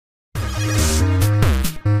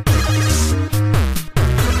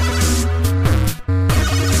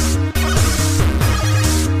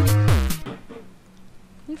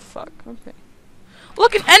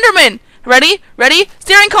Enderman! Ready? Ready?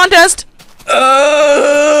 Steering contest! And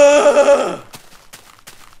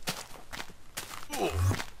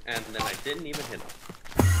then I didn't even hit him.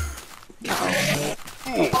 Ow,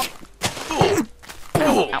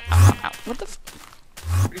 ow, ow, ow. What the f-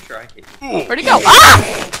 Pretty sure I hit you. Where'd he go?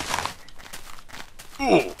 Ah!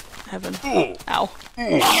 Heaven. Ow.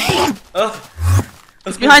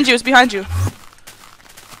 It's behind you, it's behind you.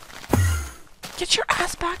 Get your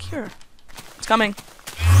ass back here. It's coming.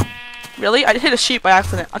 Really? I hit a sheep by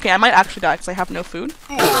accident. Okay, I might actually die because I have no food.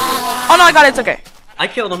 Oh no, I got it, it's okay. I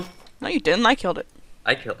killed him. No, you didn't, I killed it.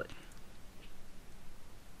 I killed it.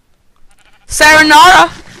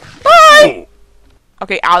 Sayonara! Bye!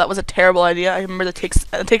 Okay, ow, that was a terrible idea. I remember that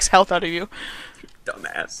takes health out of you.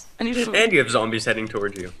 Dumbass. I need food. And you have zombies heading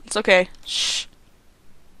towards you. It's okay. Shh.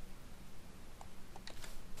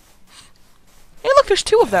 Hey, look, there's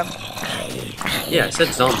 2 of them. Yeah, I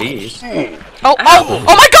said zombies. Oh, oh,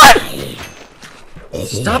 oh my god!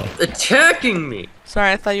 Stop attacking me!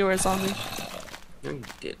 Sorry, I thought you were a zombie. No, you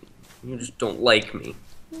didn't. You just don't like me.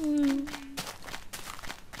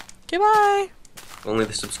 Goodbye. If only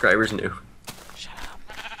the subscribers knew. Shut up.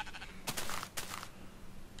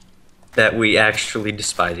 That we actually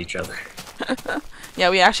despise each other. Yeah,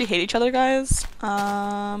 we actually hate each other, guys.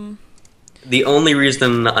 The only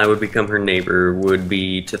reason I would become her neighbor would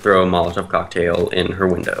be to throw a Molotov cocktail in her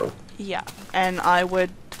window. Yeah, and I would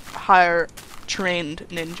hire trained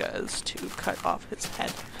ninjas to cut off his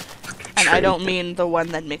head. And I don't mean the one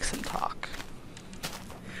that makes him talk.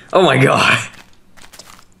 Oh my god!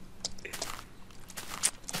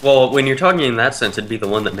 Well, when you're talking in that sense, it'd be the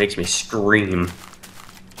one that makes me scream.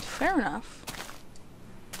 Fair enough.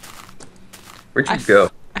 Where'd you go?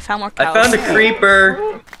 I found more cows. I found a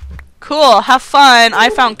creeper! Cool, have fun. I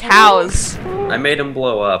found cows. I made him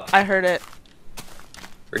blow up. I heard it.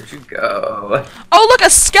 Where'd you go? Oh, look, a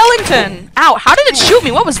skeleton! Ow, how did it shoot me?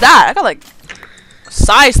 What was that? I got, like,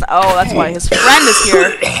 size. Oh, that's why his friend is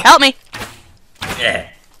here. Help me. Yeah.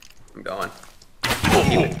 I'm going.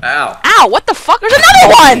 Ow. Ow, what the fuck? There's another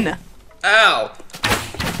one! Ow.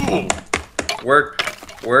 Work.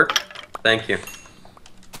 Work. Thank you.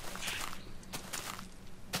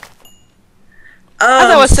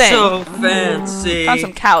 As I was saying. So fancy. Found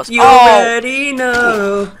some cows. You Oh, already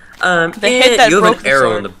know. they hit that you have broke an the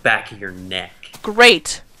arrow sword. in the back of your neck.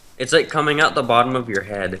 Great. It's like coming out the bottom of your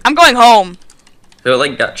head. I'm going home. So it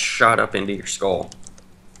like got shot up into your skull.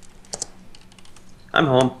 I'm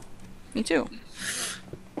home. Me too.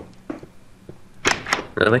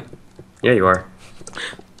 Really? Yeah, you are.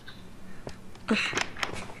 I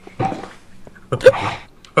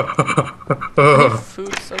need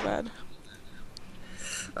food so bad.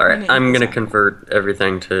 Alright, I'm gonna convert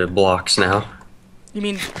everything to blocks now. You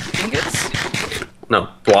mean ingots? No,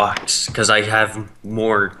 blocks, because I have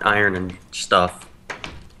more iron and stuff.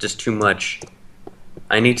 Just too much.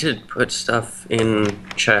 I need to put stuff in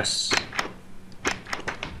chests.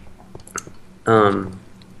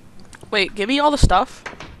 Wait, give me all the stuff.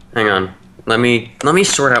 Hang on. Let me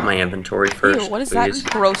sort out my inventory first. Ew, what is please.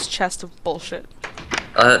 that gross chest of bullshit?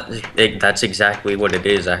 That's exactly what it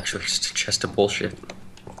is, actually. Just a chest of bullshit.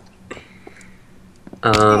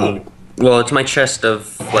 Well, it's my chest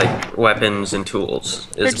of, like, weapons and tools,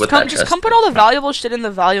 is what that chest just come put all the valuable shit in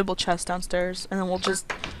the valuable chest downstairs, and then we'll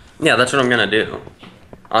just... Yeah, that's what I'm gonna do.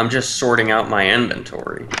 I'm just sorting out my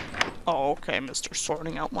inventory. Oh, okay, Mr.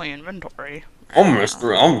 Sorting out my inventory. I'm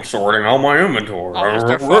sorting out my inventory. Oh,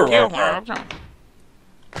 Mr. Fuck you.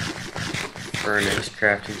 Furnace,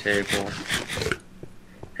 crafting table.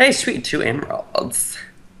 Hey, sweet, 2 emeralds.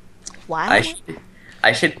 Wow.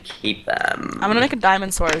 I should keep them. I'm gonna make a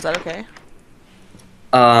diamond sword, is that okay?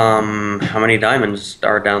 How many diamonds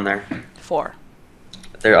are down there? 4.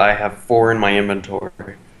 There, I have 4 in my inventory.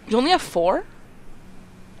 You only have 4?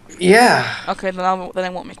 Yeah. Okay, then I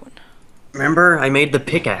won't make one. Remember, I made the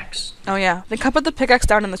pickaxe. Oh yeah, then come put the pickaxe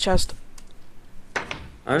down in the chest.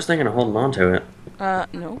 I was thinking of holding on to it.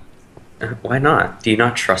 No. Why not? Do you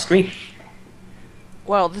not trust me?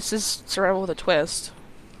 Well, this is survival with a twist.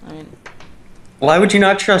 I mean... Why would you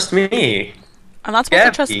not trust me? I'm not supposed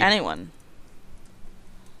to trust anyone.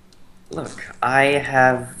 Look, I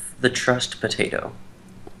have the trust potato.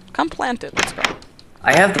 Come plant it, let's go.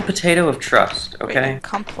 I have the potato of trust, okay? Wait,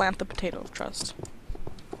 come plant the potato of trust.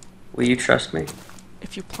 Will you trust me?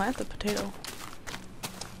 If you plant the potato.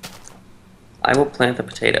 I will plant the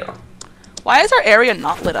potato. Why is our area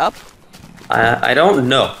not lit up? I don't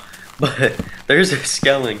know, but there's a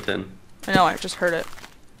skeleton. I know, I just heard it.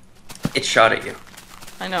 It shot at you.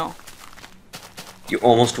 I know. You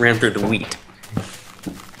almost ran through the wheat.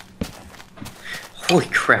 Holy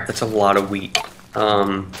crap, that's a lot of wheat.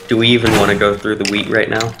 Do we even want to go through the wheat right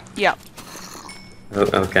now? Yeah. Oh,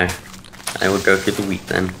 okay. I will go through the wheat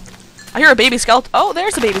then. I hear a baby skeleton. Oh,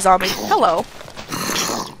 there's a baby zombie. Hello.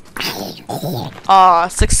 Aw,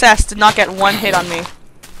 success. Did not get one hit on me.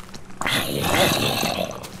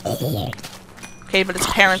 Okay, but its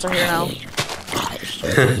parents are here now.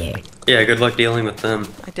 Yeah, good luck dealing with them.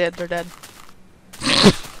 I did. They're dead.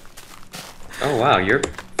 Oh wow, you're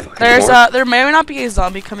fucking there may or not be a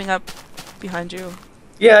zombie coming up behind you.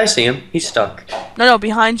 Yeah, I see him. He's stuck. No,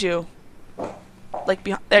 behind you. Like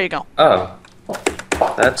there you go. Oh.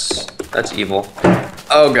 That's evil.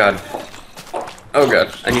 Oh god. Oh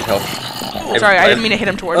god, I need help. Sorry, I didn't mean to hit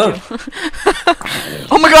him towards you.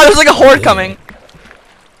 Oh my god, there's like a horde coming.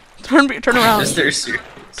 Turn around. Is there serious?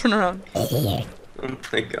 Turn around. Oh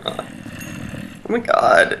my god. Oh my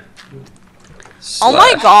god. Oh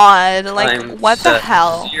my god, like, what the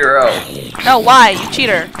hell? 0. No, why? You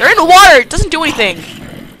cheater. They're in the water! It doesn't do anything!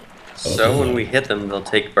 So when we hit them, they'll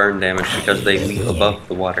take burn damage because they leap above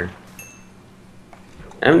the water.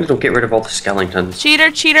 And it'll get rid of all the skeletons.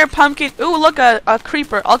 Cheater, pumpkin. Ooh, look, a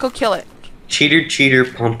creeper. I'll go kill it. Cheater,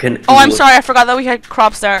 pumpkin. Oh, I'm sorry, I forgot that we had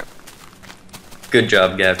crops there. Good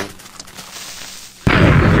job, Gavin.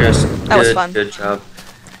 That was fun. Good job.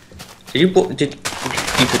 Did you took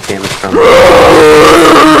damage from?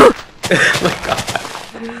 Oh my god.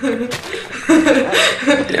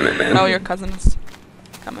 Damn it, man. Oh, your cousin's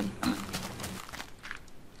coming.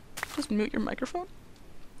 Just mute your microphone.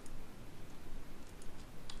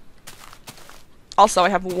 Also, I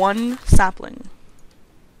have 1 sapling.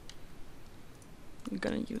 I'm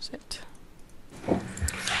gonna use it.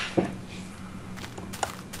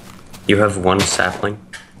 You have 1 sapling?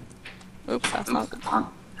 Oops, that's not good.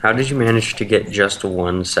 How did you manage to get just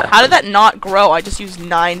 1 sapling? How did that not grow? I just used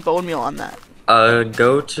 9 bone meal on that.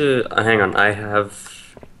 Go to... hang on, I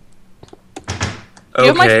have... Do you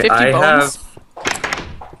have my 50 bones?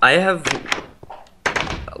 I have...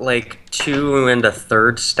 like 2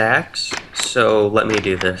 1/3 stacks, so let me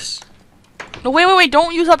do this. No, wait,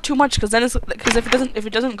 don't use up too much, because then if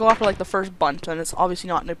it doesn't go after like the first bunch, then it's obviously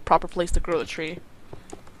not in a proper place to grow the tree.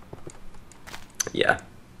 Yeah.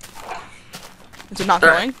 Is it not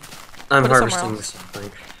growing? I'm harvesting this.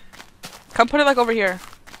 Like... Come put it like over here.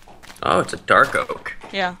 Oh, it's a dark oak.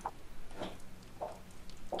 Yeah.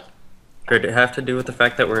 Could it have to do with the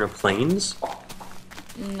fact that we're in a plains?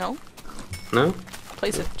 No. No?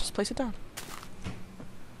 Place it. Just place it down.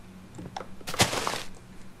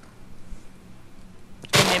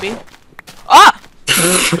 Okay, maybe. Ah!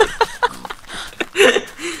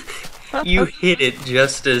 You hit it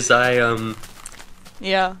just as I,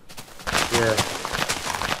 Yeah. Yeah.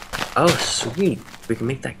 Oh, sweet. We can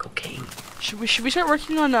make that cocaine. Should we start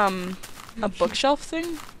working on, a bookshelf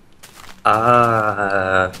thing?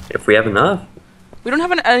 If we have enough. We don't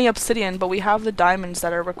have any obsidian, but we have the diamonds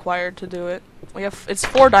that are required to do it. It's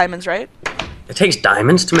 4 diamonds, right? It takes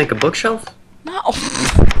diamonds to make a bookshelf? No.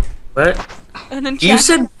 What? An enchantment. You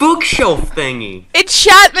said bookshelf thingy.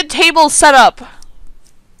 Enchantment table setup.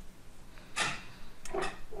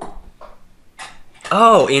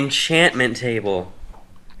 Oh, enchantment table.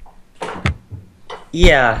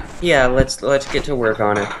 Yeah, let's get to work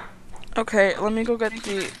on it. Okay, let me go get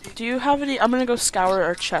the... Do you have any... I'm gonna go scour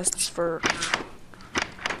our chests for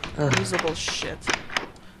usable shit.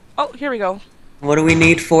 Oh, here we go. What do we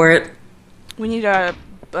need for it? We need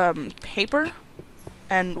paper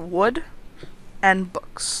and wood and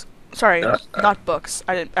books. Sorry, not books.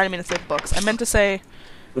 I didn't mean to say books. I meant to say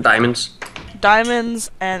Diamonds.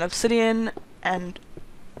 diamonds and obsidian and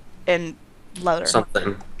leather.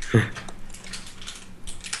 Something.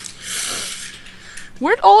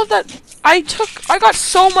 Where'd all of that... I got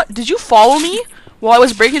so much... Did you follow me while I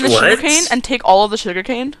was breaking the sugarcane and take all of the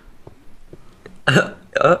sugarcane?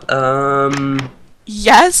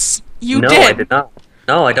 Yes, you did. No, I did not.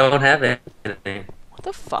 No, I don't have anything. What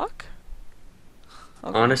the fuck?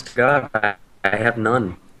 Okay. Honest to God, I have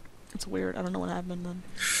none. It's weird. I don't know what happened then.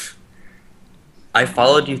 I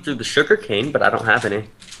followed you through the sugarcane, but I don't have any.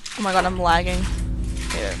 Oh my god, I'm lagging.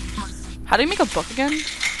 Here. How do you make a book again?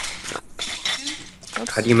 Oops.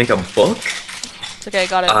 How do you make a book? It's okay, I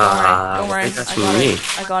got it. Don't worry.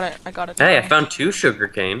 I got it. Hey, I found 2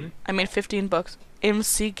 sugarcane. I made 15 books.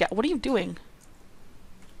 What are you doing?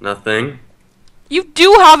 Nothing. You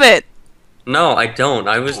do have it! No, I don't.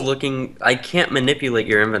 I was looking. I can't manipulate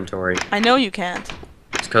your inventory. I know you can't.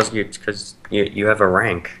 It's because you have a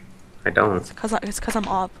rank. I don't. It's because I'm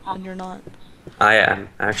op and you're not. I am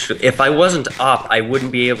actually. If I wasn't op, I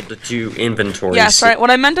wouldn't be able to do inventory. Yeah, sorry. What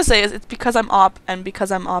I meant to say is it's because I'm op, and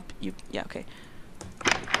because I'm op, you. Yeah, okay.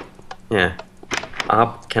 Yeah.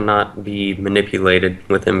 Op cannot be manipulated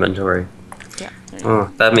with inventory. Yeah.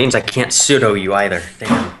 Oh, that means I can't pseudo you either.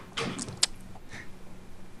 Damn.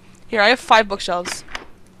 Here, I have 5 bookshelves.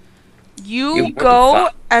 You what the go,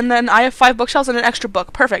 fuck? and then I have 5 bookshelves and an extra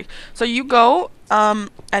book. Perfect. So you go,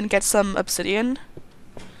 and get some obsidian.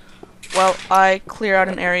 While I clear out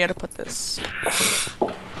an area to put this.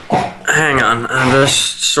 Hang on, I'm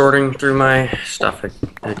just sorting through my stuff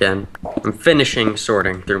again. I'm finishing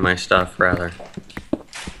sorting through my stuff, rather.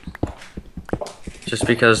 Just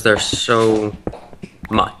because there's so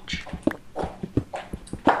much.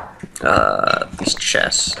 These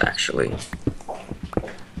chests, actually.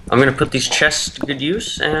 I'm gonna put these chests to good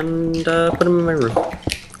use and put them in my room.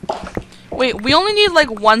 Wait, we only need like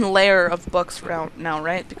 1 layer of books for now,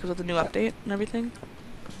 right? Because of the new update and everything?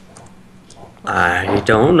 I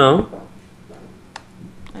don't know.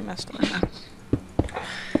 I messed up.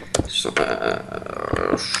 So,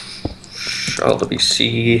 shall we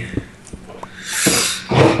see?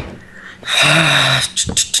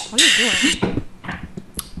 What are you doing?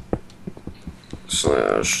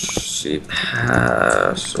 /C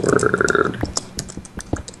password.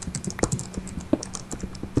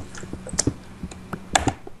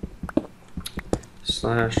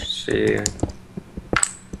 /C.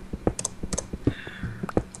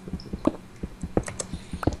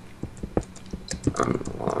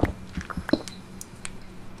 Unlock.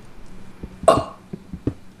 Oh.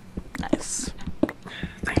 Nice.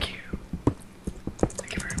 Thank you.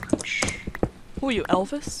 Thank you very much. Who are you,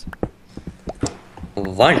 Elvis?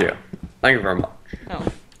 Thank you. Thank you very much. Oh.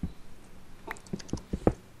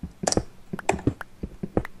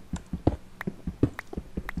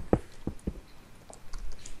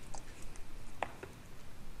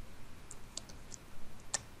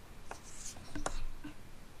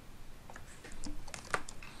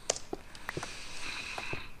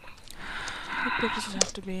 How big does it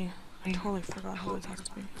have to be? I totally forgot how it has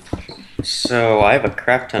to be. So I have a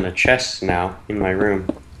crap ton of chests now in my room.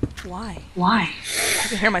 Why? Why? I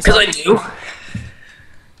can hear myself. Because I do.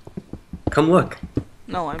 Come look.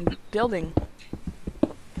 No, I'm building.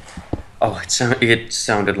 Oh, it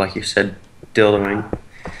sounded like you said dildoing.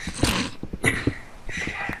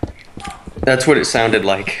 That's what it sounded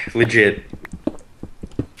like, legit.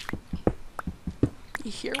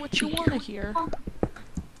 You hear what you want to hear. Oh,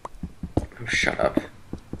 shut up.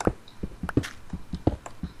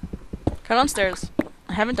 Come downstairs.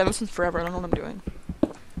 I haven't done this since forever. I don't know what I'm doing.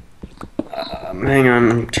 Hang on,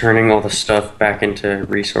 I'm turning all the stuff back into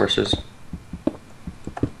resources.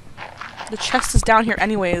 The chest is down here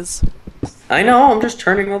anyways. I know, I'm just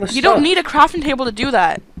turning all the stuff. You don't need a crafting table to do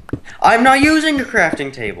that. I'm not using a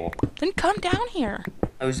crafting table. Then come down here.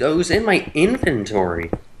 I was in my inventory.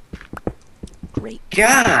 Great.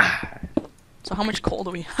 God. So how much coal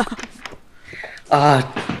do we have?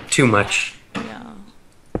 Too much. Yeah.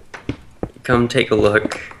 Come take a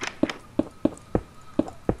look.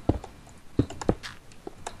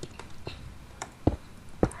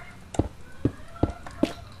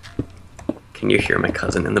 Can you hear my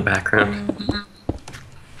cousin in the background?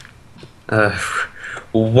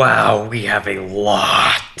 Wow, we have a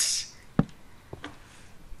lot.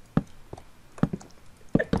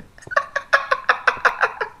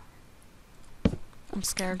 I'm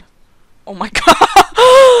scared. Oh my god!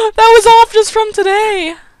 That was off just from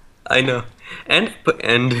today! I know. And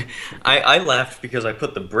I laughed because I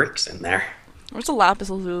put the bricks in there. Where's the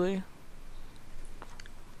lapis lazuli?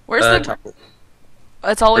 Where's the... top-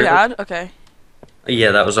 That's all we where's had? Okay.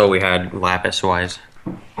 Yeah, that was all we had, lapis-wise.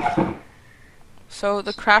 So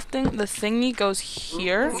the crafting, the thingy goes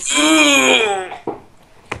here.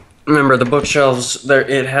 Remember the bookshelves.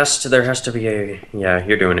 There has to be a. Yeah,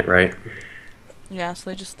 you're doing it right. Yeah,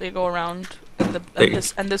 so they go around, and They-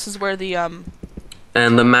 this is where the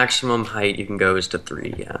And the maximum height you can go is to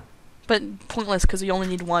 3. Yeah. But pointless because you only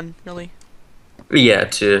need 1, really. Yeah,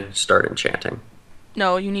 to start enchanting.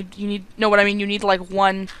 No, you need no. What I mean, you need like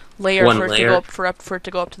 1 layer One for it to layer? go up for it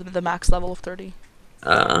to go up to the max level of 30.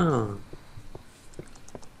 Oh.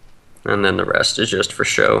 And then the rest is just for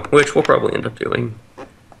show, which we'll probably end up doing.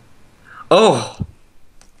 Oh!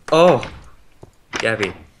 Oh!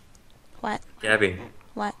 Gabby. What? Gabby.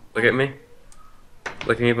 What? Look at me.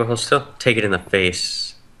 Look at me, but hold still. Take it in the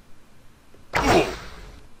face.